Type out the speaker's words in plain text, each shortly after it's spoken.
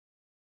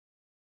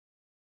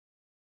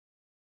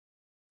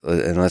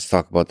and let's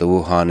talk about the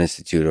Wuhan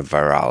Institute of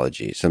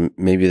Virology. So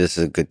maybe this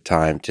is a good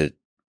time to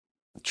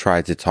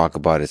try to talk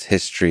about its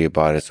history,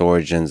 about its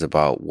origins,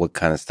 about what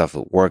kind of stuff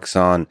it works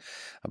on,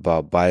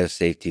 about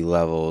biosafety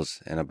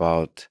levels, and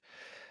about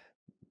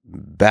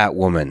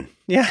Batwoman.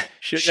 Yeah,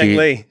 Xi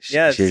Zhengli.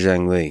 Yes. Xi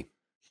Zhengli.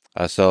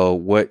 So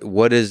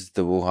what is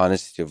the Wuhan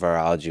Institute of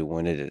Virology?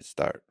 When did it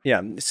start?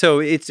 Yeah, so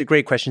it's a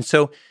great question.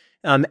 So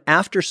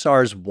after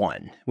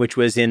SARS-1, which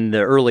was in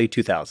the early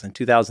 2000s,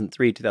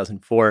 2003,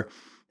 2004,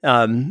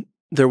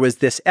 there was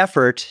this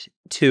effort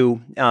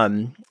to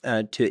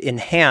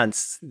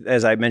enhance,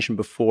 as I mentioned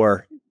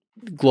before,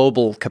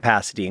 global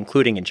capacity,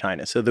 including in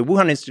China. So the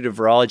Wuhan Institute of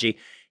Virology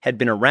had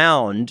been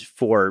around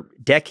for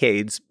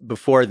decades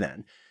before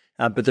then.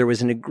 But there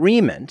was an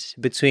agreement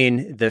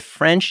between the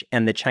French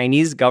and the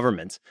Chinese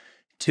governments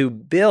to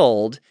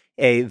build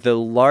the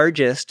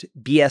largest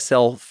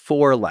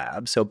BSL-4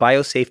 lab, so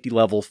biosafety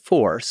level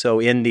 4. So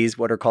in these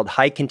what are called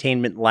high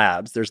containment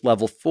labs, there's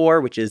level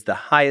 4, which is the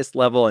highest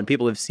level, and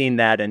people have seen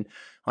that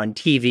on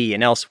TV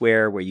and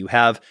elsewhere, where you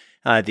have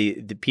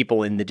the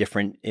people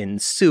in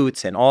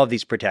suits and all of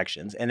these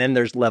protections. And then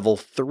there's level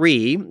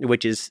 3,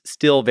 which is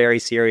still very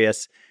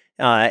serious.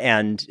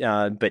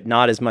 But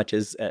not as much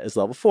as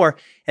level 4.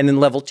 And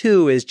then level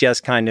 2 is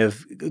just kind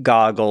of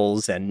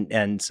goggles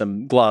and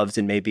some gloves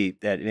and maybe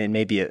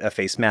a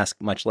face mask,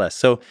 much less.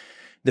 So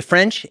the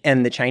French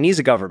and the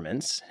Chinese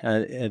governments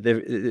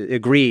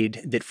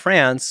agreed that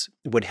France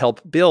would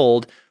help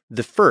build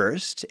the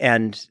first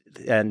and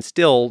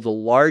still the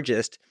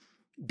largest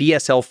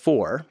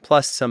BSL-4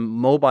 plus some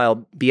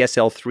mobile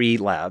BSL-3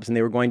 labs, and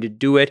they were going to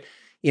do it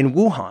in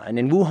Wuhan.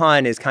 And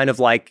Wuhan is kind of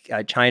like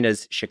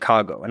China's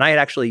Chicago. And I had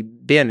actually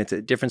been, it's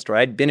a different story,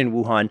 I'd been in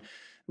Wuhan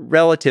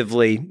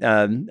relatively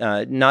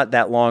not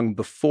that long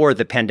before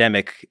the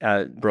pandemic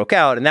broke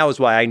out. And that was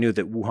why I knew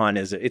that Wuhan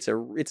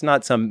it's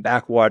not some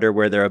backwater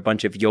where there are a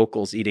bunch of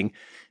yokels eating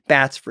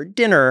bats for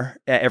dinner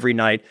every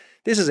night.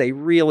 This is a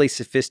really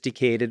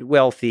sophisticated,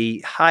 wealthy,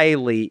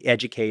 highly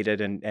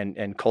educated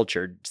and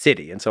cultured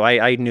city. And so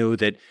I knew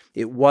that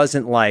it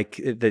wasn't like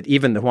that.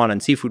 Even the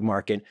Huanan seafood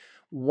market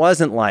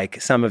wasn't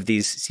like some of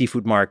these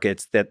seafood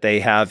markets that they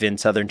have in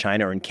southern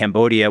China or in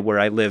Cambodia, where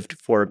I lived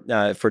for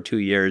 2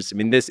 years. I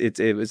mean,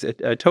 it was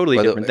a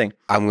totally different thing.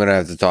 I'm going to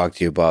have to talk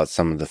to you about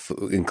some of the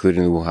food,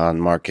 including the Wuhan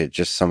market,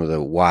 just some of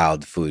the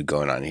wild food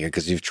going on here,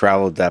 because you've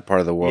traveled that part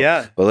of the world.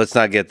 Yeah. But let's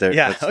not get there.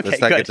 Yeah, let's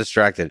not get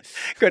distracted.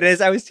 Good. As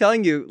I was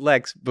telling you,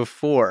 Lex,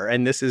 before,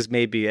 and this is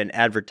maybe an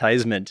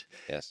advertisement,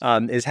 yes,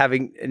 is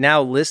having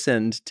now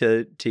listened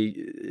to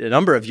a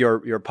number of your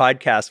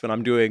podcasts when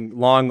I'm doing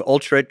long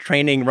ultra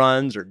training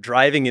runs or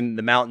driving in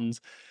the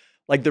mountains,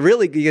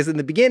 because in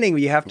the beginning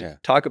you have to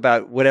talk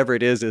about whatever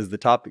it is the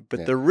topic,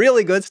 but the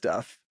really good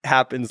stuff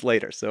happens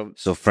later. So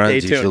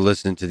friends, you should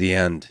listen to the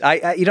end.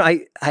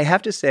 I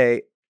have to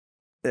say,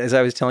 as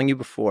I was telling you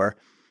before,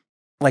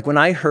 like when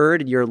I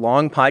heard your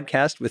long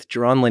podcast with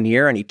Jaron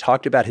Lanier and he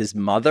talked about his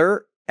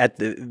mother at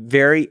the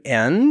very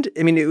end,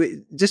 I mean, it was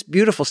just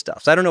beautiful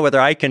stuff. So I don't know whether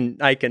I can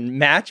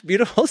match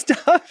beautiful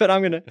stuff, but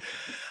I'm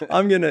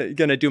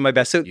gonna do my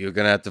best. So you're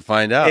gonna have to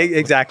find out.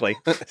 Exactly.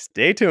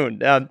 Stay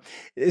tuned.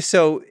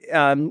 So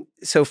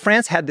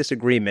France had this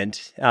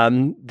agreement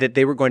that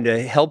they were going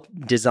to help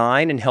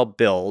design and help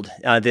build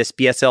this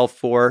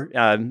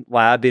BSL-4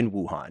 lab in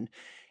Wuhan,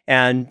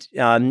 and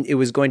it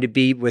was going to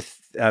be with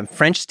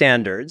French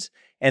standards,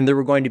 and there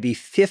were going to be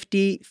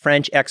 50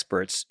 French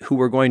experts who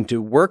were going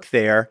to work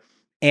there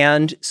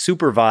and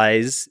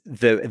supervise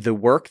the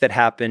work that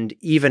happened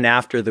even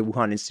after the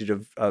Wuhan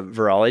Institute of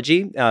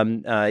Virology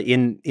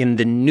in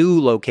the new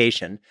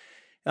location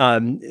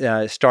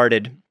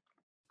started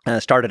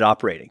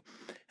operating.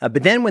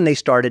 But then when they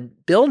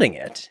started building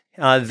it,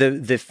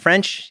 the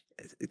French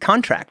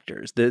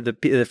contractors,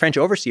 the French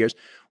overseers,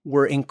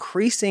 were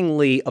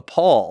increasingly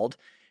appalled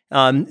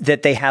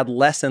that they had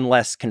less and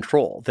less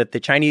control, that the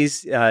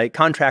Chinese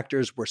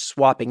contractors were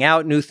swapping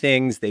out new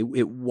things.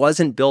 It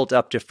wasn't built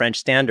up to French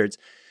standards,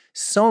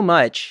 so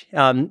much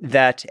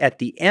that at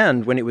the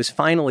end, when it was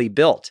finally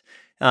built,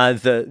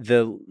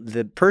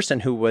 the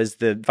person who was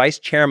the vice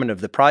chairman of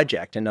the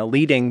project and a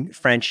leading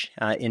French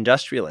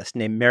industrialist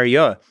named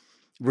Mérieux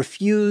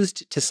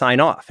refused to sign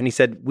off. And he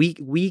said,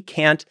 we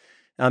can't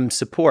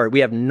support,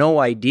 we have no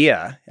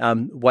idea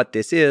what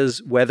this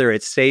is, whether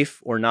it's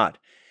safe or not.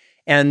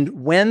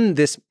 And when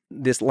this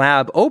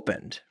lab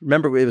opened,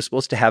 remember, it was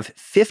supposed to have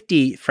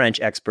 50 French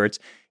experts.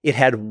 It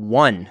had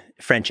 1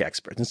 French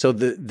expert. And so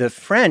the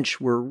French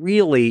were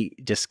really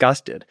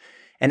disgusted.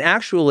 And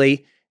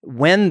actually,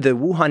 when the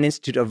Wuhan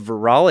Institute of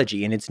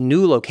Virology in its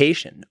new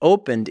location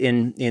opened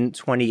in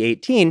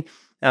 2018,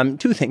 2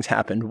 things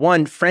happened.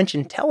 One, French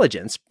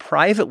intelligence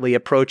privately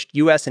approached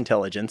U.S.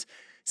 intelligence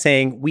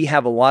saying, we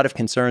have a lot of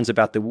concerns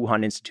about the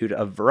Wuhan Institute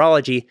of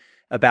Virology,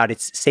 about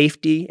its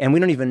safety, and we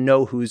don't even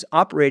know who's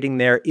operating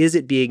there. Is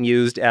it being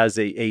used as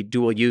a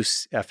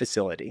dual-use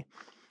facility?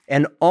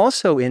 And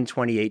also in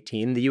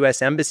 2018, the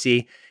U.S.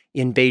 Embassy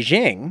in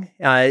Beijing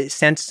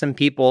sent some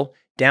people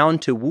down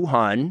to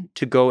Wuhan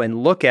to go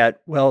and look at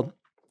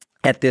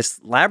this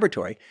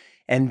laboratory.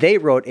 And they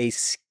wrote a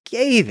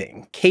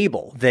scathing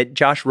cable that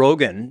Josh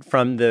Rogan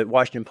from the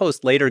Washington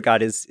Post later got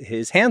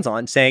his hands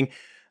on, saying,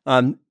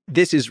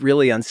 this is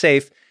really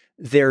unsafe.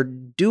 They're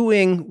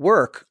doing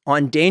work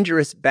on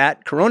dangerous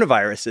bat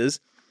coronaviruses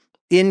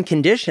in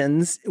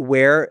conditions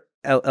where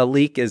a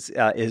leak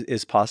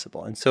is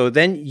possible. And so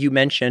then you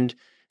mentioned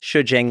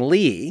Shujeng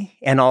Li,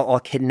 and I'll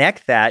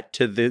connect that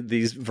to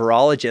these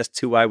virologists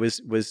who I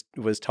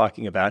was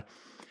talking about.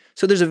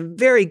 So there's a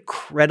very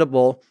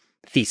credible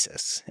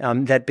thesis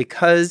that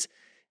because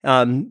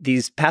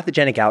these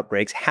pathogenic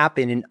outbreaks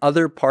happen in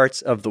other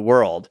parts of the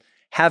world,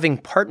 having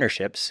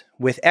partnerships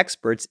with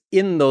experts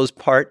in those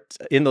parts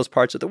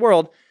of the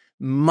world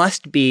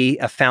must be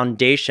a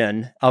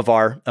foundation of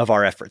our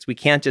efforts. We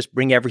can't just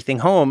bring everything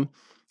home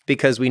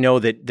because we know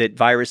that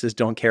viruses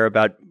don't care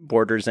about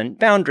borders and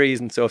boundaries,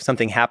 and so if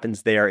something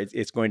happens there,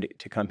 it's going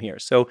to come here.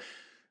 So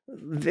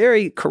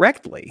very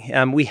correctly,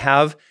 we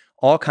have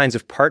all kinds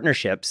of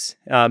partnerships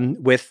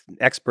with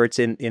experts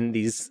in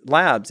these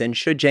labs, and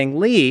Shujeng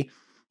Li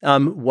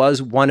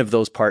was one of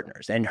those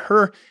partners, and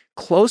her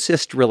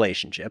closest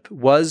relationship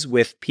was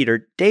with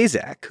Peter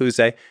Daszak, who's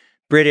a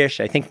British,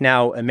 I think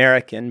now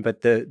American,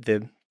 but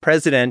the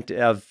president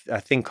of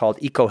a thing called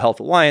EcoHealth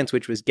Alliance,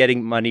 which was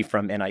getting money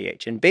from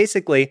NIH. And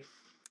basically,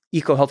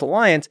 EcoHealth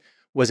Alliance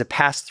was a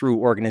pass-through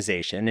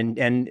organization.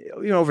 And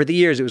over the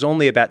years, it was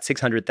only about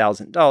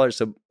 $600,000.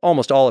 So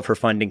almost all of her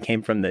funding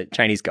came from the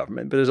Chinese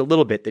government, but there's a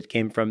little bit that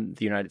came from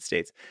the United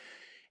States.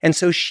 And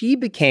so she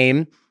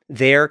became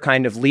their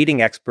kind of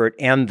leading expert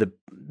and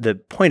the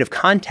point of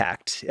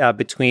contact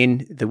between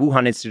the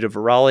Wuhan Institute of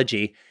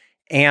Virology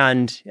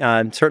and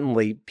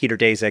certainly Peter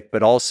Daszak,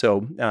 but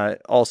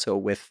also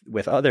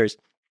with others.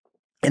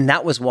 And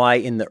that was why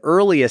in the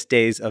earliest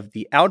days of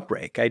the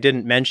outbreak, I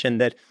did mention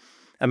that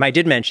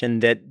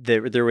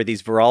there were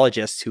these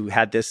virologists who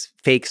had this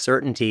fake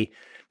certainty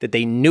that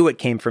they knew it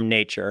came from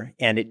nature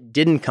and it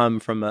didn't come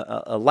from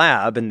a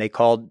lab, and they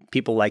called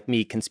people like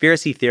me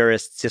conspiracy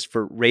theorists just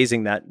for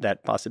raising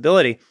that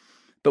possibility.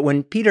 But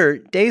when Peter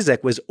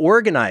Daszak was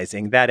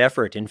organizing that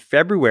effort in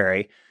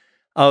February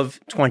of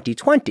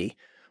 2020,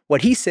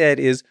 what he said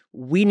is,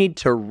 we need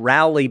to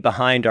rally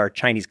behind our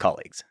Chinese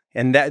colleagues.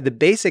 And that the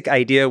basic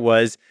idea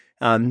was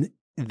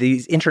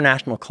these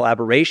international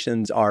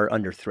collaborations are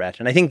under threat.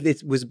 And I think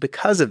it was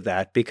because of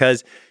that,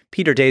 because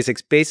Peter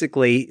Daszak's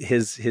basically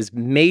his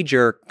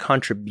major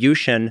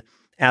contribution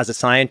as a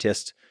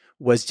scientist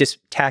was just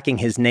tacking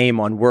his name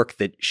on work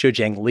that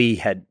Shujeng Li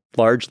had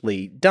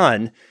largely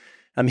done.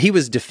 He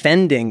was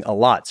defending a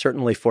lot,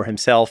 certainly for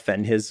himself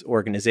and his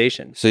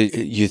organization. So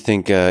you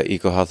think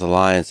EcoHealth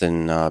Alliance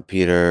and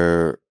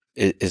Peter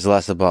is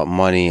less about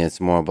money, it's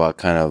more about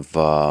kind of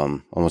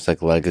almost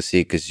like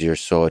legacy because you're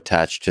so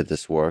attached to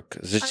this work?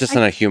 It's just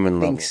on a human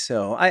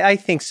level. I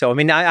think so. I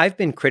mean, I've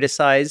been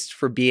criticized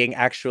for being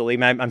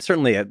I'm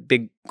certainly a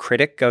big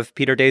critic of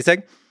Peter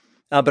Daszak,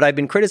 but I've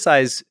been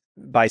criticized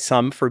by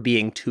some for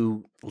being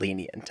too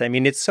lenient. I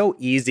mean, it's so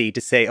easy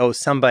to say, oh,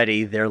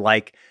 they're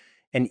like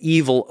an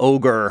evil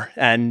ogre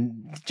and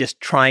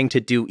just trying to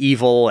do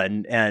evil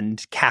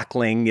and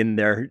cackling in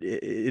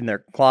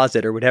their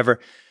closet or whatever.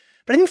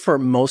 But I think for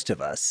most of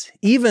us,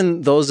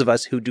 even those of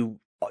us who do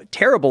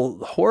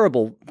terrible,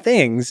 horrible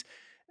things,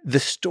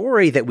 the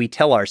story that we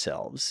tell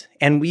ourselves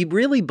and we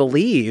really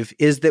believe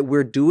is that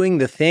we're doing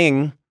the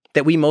thing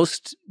that we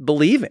most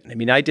believe in. I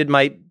mean, I did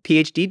my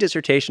PhD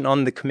dissertation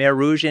on the Khmer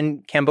Rouge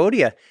in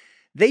Cambodia.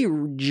 They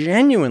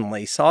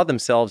genuinely saw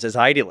themselves as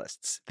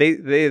idealists.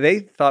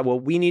 They thought, well,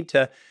 we need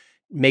to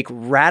make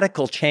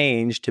radical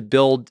change to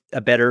build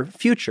a better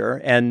future.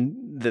 And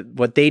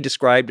what they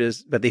described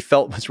as what they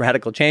felt was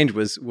radical change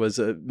was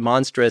a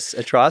monstrous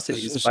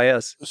atrocities by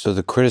us. So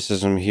the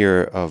criticism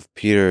here of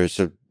Peter is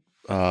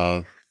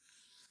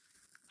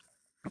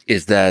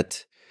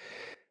that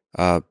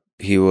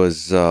he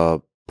was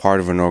part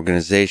of an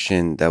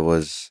organization that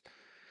was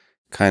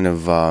kind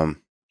of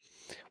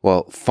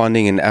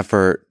funding an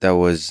effort that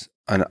was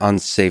an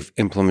unsafe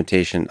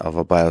implementation of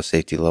a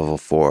biosafety level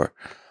 4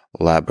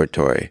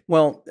 laboratory.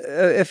 Well,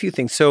 a few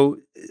things. So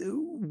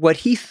what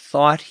he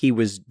thought he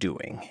was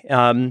doing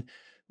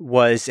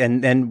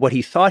what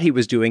he thought he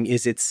was doing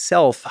is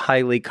itself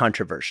highly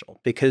controversial,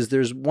 because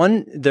there's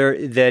one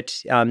there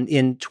that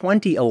in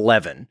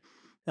 2011,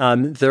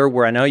 there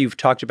were, I know you've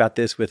talked about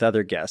this with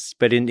other guests,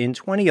 but in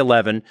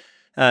 2011,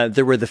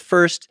 there were the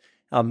first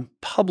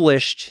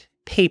published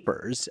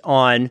papers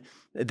on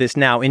this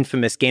now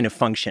infamous gain of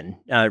function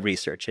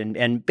research.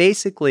 And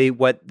basically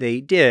what they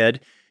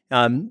did,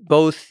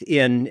 both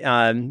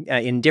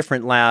in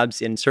different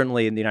labs, and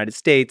certainly in the United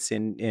States,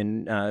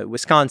 in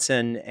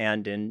Wisconsin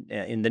and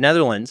in the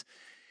Netherlands,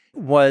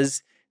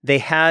 was they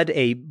had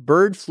a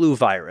bird flu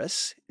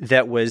virus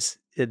that was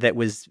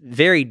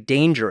very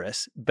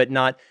dangerous, but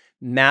not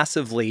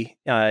massively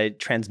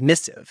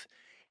transmissive.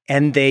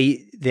 And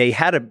they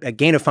had a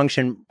gain of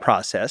function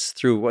process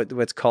through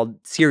what's called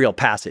serial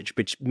passage,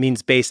 which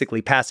means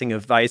basically passing a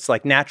virus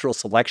like natural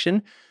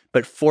selection,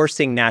 but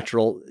forcing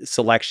natural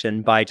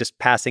selection by just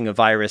passing a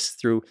virus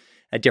through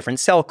different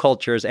cell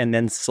cultures and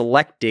then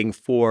selecting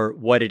for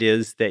what it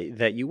is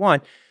that you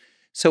want.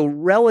 So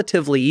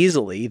relatively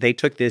easily, they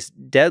took this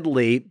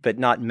deadly but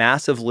not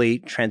massively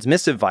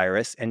transmissive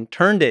virus and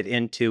turned it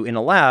into, in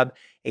a lab,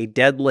 a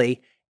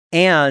deadly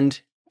and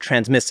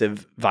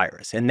transmissive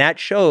virus. And that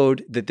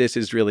showed that this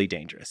is really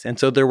dangerous. And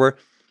so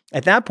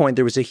at that point,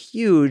 there was a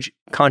huge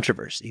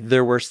controversy.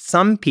 There were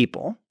some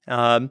people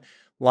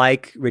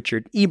like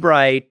Richard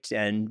Ebright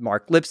and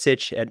Mark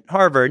Lipsitch at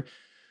Harvard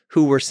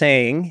who were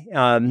saying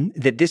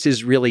that this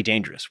is really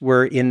dangerous.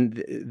 We're in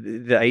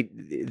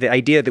the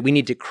idea that we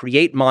need to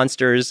create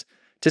monsters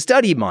to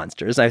study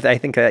monsters. I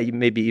think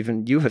maybe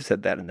even you have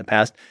said that in the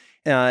past.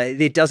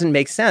 It doesn't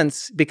make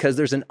sense because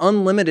there's an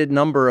unlimited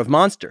number of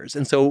monsters.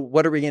 And so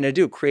what are we going to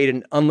do? Create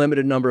an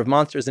unlimited number of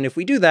monsters. And if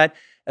we do that,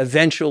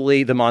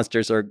 eventually the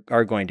monsters are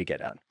going to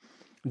get out.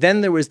 Then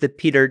there was the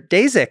Peter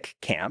Daszak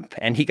camp,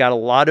 and he got a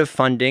lot of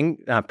funding,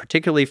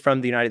 particularly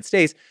from the United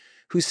States,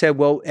 who said,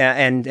 well,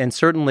 and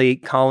certainly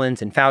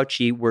Collins and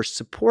Fauci were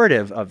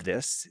supportive of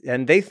this.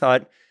 And they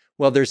thought,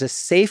 well, there's a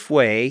safe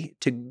way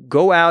to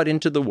go out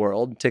into the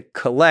world to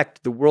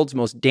collect the world's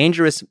most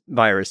dangerous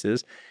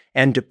viruses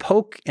and to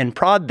poke and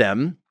prod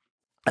them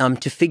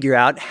to figure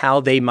out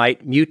how they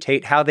might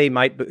mutate, how they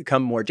might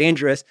become more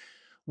dangerous,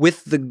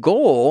 with the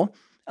goal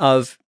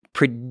of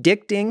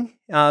predicting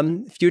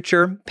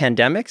future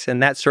pandemics.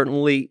 And that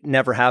certainly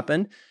never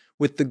happened,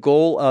 with the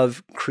goal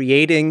of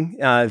creating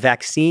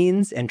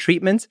vaccines and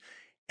treatments.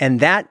 And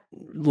that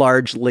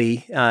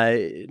largely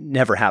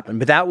never happened.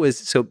 But that was,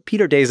 so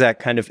Peter Daszak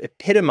kind of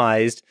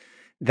epitomized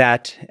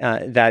that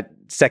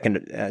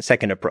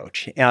second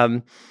approach.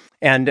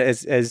 And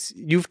as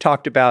you've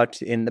talked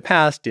about in the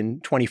past,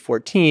 in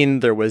 2014,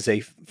 there was a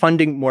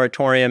funding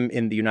moratorium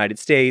in the United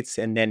States.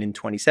 And then in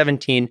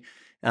 2017,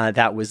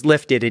 that was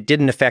lifted. It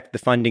didn't affect the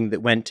funding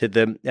that went to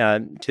the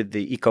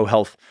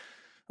EcoHealth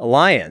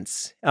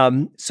Alliance.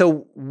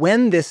 So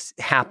when this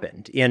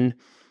happened in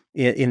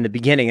the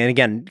beginning, and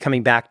again,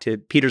 coming back to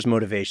Peter's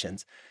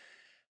motivations,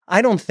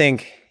 I don't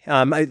think,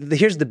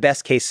 here's the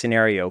best case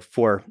scenario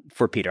for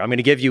Peter. I'm going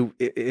to give you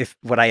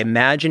what I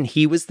imagine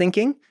he was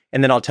thinking,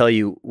 and then I'll tell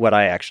you what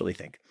I actually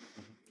think.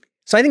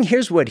 So I think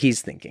here's what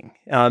he's thinking.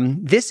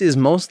 This is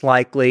most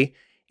likely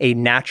a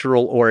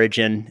natural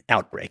origin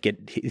outbreak.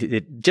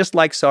 It just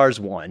like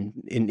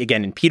SARS-1,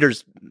 again, in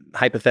Peter's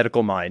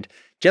hypothetical mind,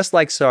 just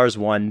like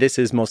SARS-1, this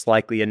is most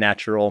likely a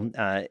natural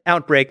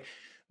outbreak.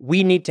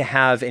 We need to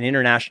have an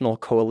international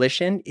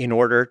coalition in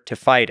order to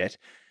fight it.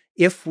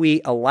 If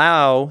we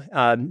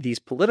allow these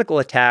political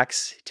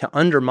attacks to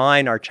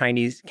undermine our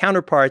Chinese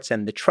counterparts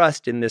and the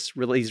trust in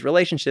these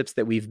relationships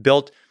that we've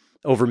built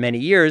over many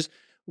years,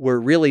 we're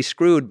really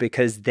screwed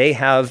because they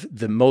have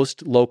the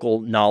most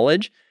local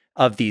knowledge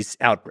of these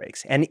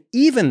outbreaks. And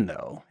even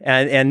though,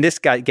 and this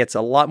guy gets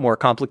a lot more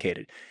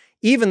complicated,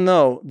 even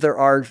though there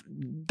are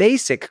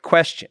basic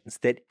questions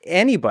that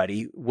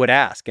anybody would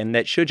ask, and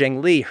that Xu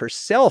Zhengli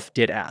herself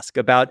did ask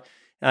about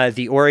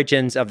the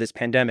origins of this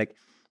pandemic,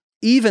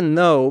 even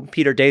though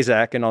Peter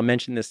Daszak, and I'll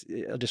mention this,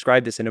 I'll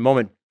describe this in a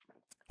moment,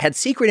 had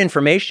secret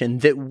information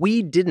that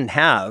we didn't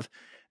have,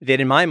 that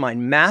in my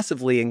mind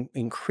massively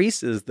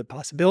increases the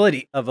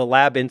possibility of a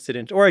lab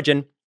incident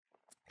origin,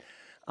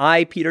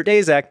 I, Peter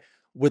Daszak,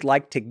 would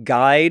like to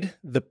guide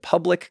the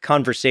public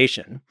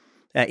conversation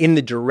in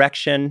the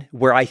direction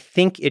where I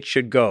think it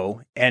should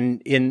go,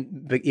 and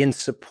in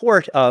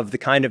support of the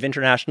kind of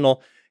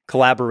international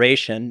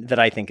collaboration that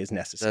I think is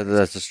necessary.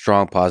 That's a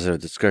strong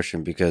positive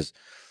description, because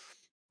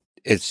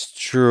it's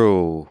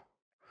true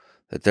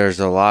that there's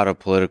a lot of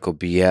political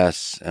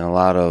BS and a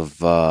lot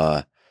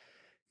of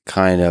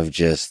kind of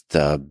just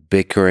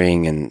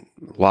bickering and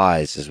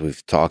lies, as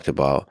we've talked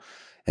about.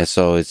 And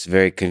so it's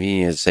very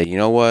convenient to say, you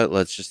know what,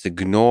 let's just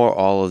ignore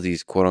all of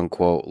these quote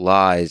unquote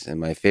lies, and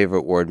my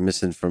favorite word,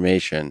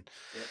 misinformation.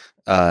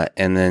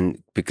 And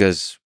then,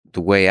 because the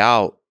way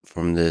out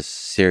from this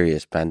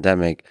serious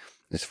pandemic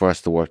is for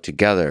us to work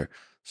together.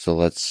 So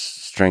let's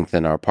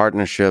strengthen our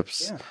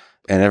partnerships. Yeah.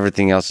 And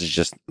everything else is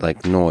just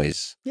like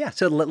noise. Yeah.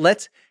 So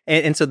let's,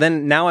 and so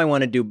then now I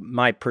want to do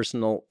my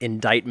personal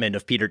indictment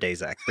of Peter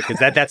Daszak, because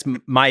that's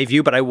my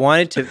view, but I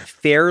wanted to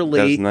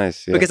fairly, that's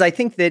nice, yeah. Because I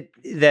think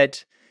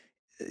that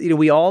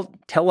we all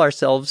tell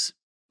ourselves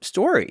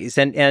stories,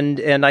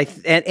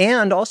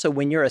 and also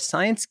when you're a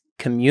science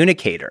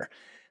communicator,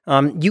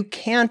 you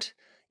can't,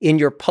 in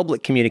your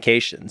public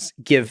communications,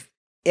 give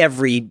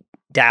every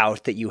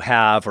doubt that you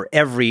have or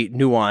every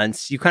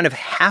nuance. You kind of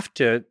have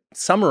to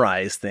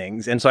summarize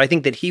things. And so I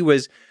think that he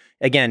was,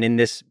 again, in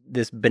this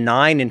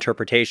benign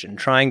interpretation,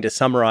 trying to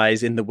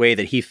summarize in the way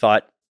that he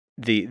thought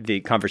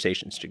the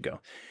conversations should go.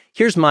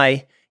 Here's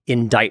my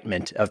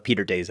indictment of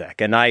Peter Daszak.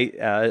 And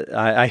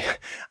I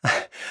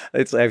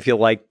feel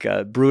like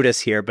Brutus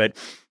here, but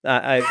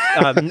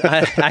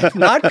I've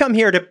not come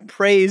here to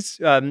praise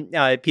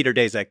Peter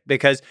Daszak,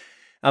 because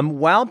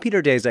while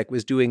Peter Daszak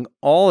was doing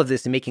all of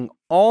this and making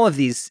all of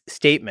these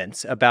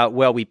statements about,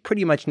 well, we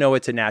pretty much know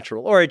it's a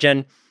natural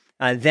origin,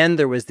 then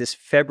there was this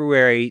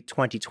February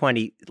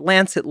 2020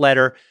 Lancet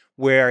letter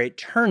where it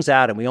turns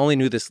out, and we only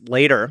knew this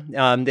later,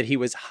 that he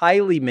was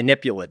highly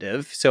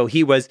manipulative. So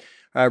he was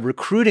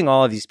recruiting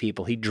all of these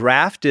people. He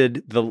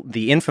drafted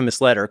the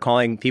infamous letter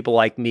calling people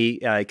like me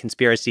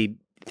conspiracy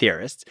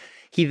theorists.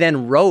 He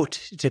then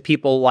wrote to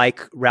people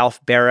like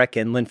Ralph Barrick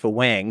and Linfa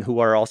Wang, who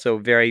are also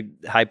very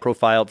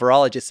high-profile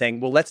virologists, saying,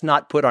 well, let's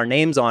not put our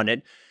names on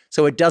it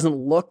so it doesn't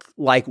look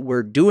like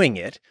we're doing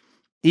it,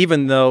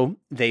 even though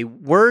they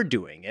were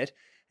doing it.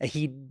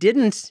 He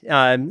didn't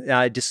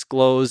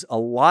disclose a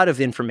lot of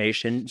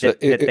information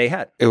that they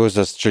had. It was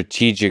a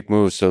strategic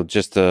move. So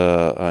just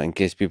in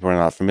case people are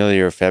not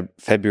familiar,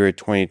 February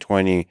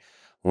 2020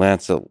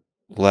 Lancet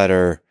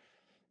letter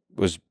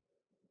was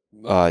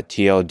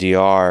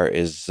TLDR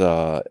is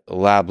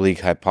lab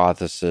leak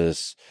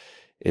hypothesis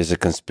is a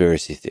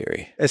conspiracy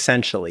theory.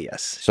 Essentially,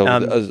 yes.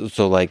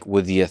 So like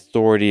with the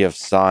authority of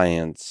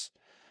science,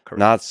 correct.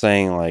 Not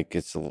saying like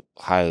it's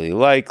highly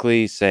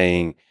likely,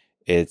 saying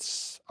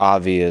it's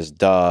obvious,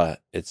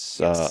 it's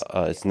yes.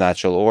 It's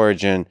natural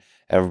origin.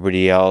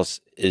 Everybody else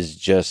is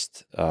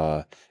just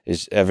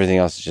everything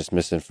else is just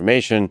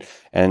misinformation.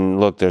 And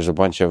look, there's a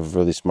bunch of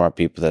really smart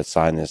people that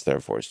sign this,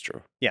 therefore it's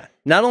true. Yeah.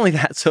 Not only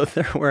that, so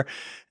there were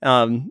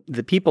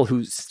the people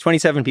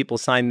 27 people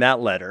signed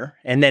that letter.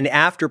 And then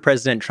after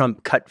President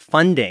Trump cut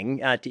funding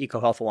to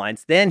EcoHealth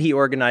Alliance, then he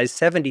organized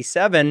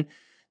 77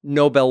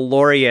 Nobel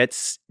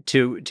laureates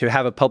to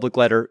have a public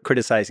letter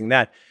criticizing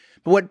that.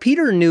 But what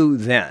Peter knew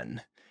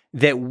then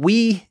that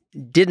we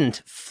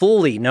didn't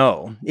fully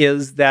know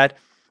is that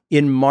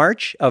in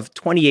March of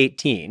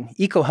 2018,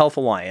 EcoHealth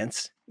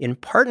Alliance, in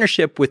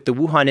partnership with the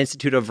Wuhan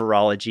Institute of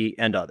Virology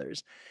and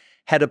others,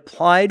 had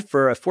applied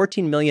for a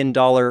 $14 million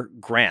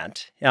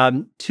grant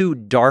to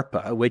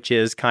DARPA, which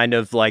is kind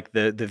of like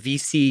the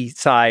VC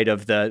side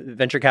of the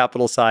venture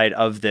capital side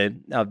of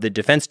the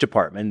Defense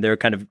Department. They're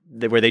kind of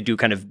where they do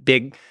kind of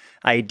big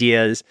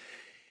ideas.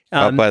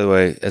 By the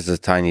way, as a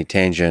tiny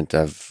tangent,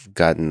 I've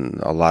gotten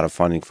a lot of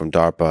funding from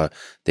DARPA.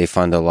 They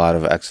fund a lot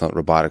of excellent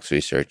robotics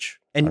research.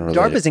 And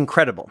DARPA is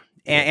incredible.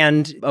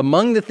 And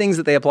among the things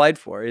that they applied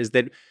for is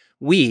that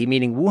we,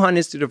 meaning Wuhan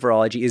Institute of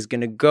Virology, is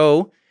going to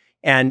go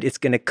and it's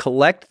going to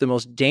collect the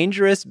most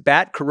dangerous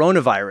bat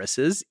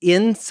coronaviruses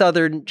in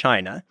southern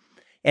China.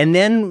 And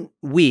then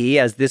we,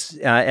 as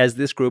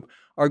this group,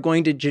 are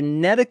going to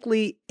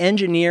genetically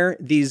engineer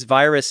these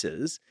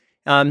viruses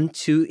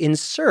to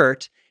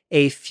insert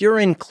a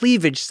furin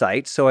cleavage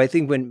site. So I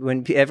think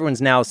when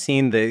everyone's now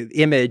seen the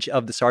image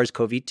of the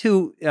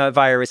SARS-CoV-2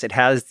 virus, it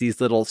has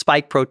these little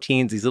spike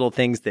proteins, these little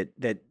things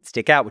that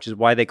stick out, which is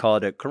why they call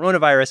it a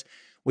coronavirus.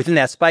 Within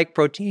that spike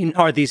protein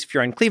are these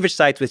furin cleavage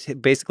sites, which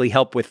basically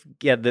help with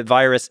the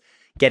virus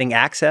getting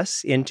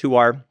access into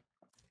our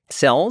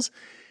cells.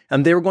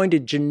 They were going to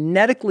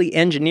genetically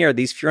engineer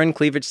these furin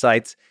cleavage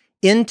sites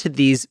into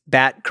these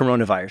bat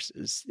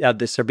coronaviruses,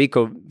 the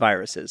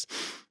sarbecoviruses.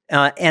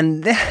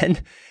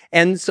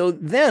 And so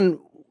then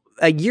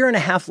a year and a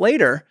half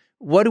later,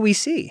 what do we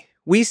see?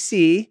 We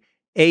see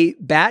a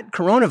bat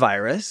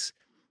coronavirus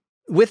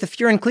with a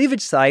furin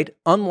cleavage site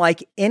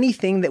unlike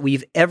anything that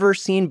we've ever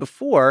seen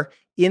before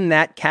in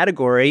that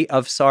category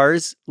of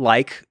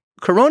SARS-like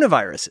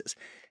coronaviruses.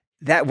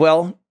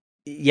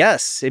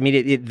 Yes, I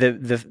mean,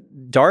 the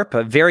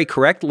DARPA very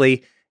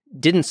correctly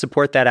didn't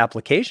support that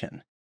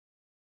application.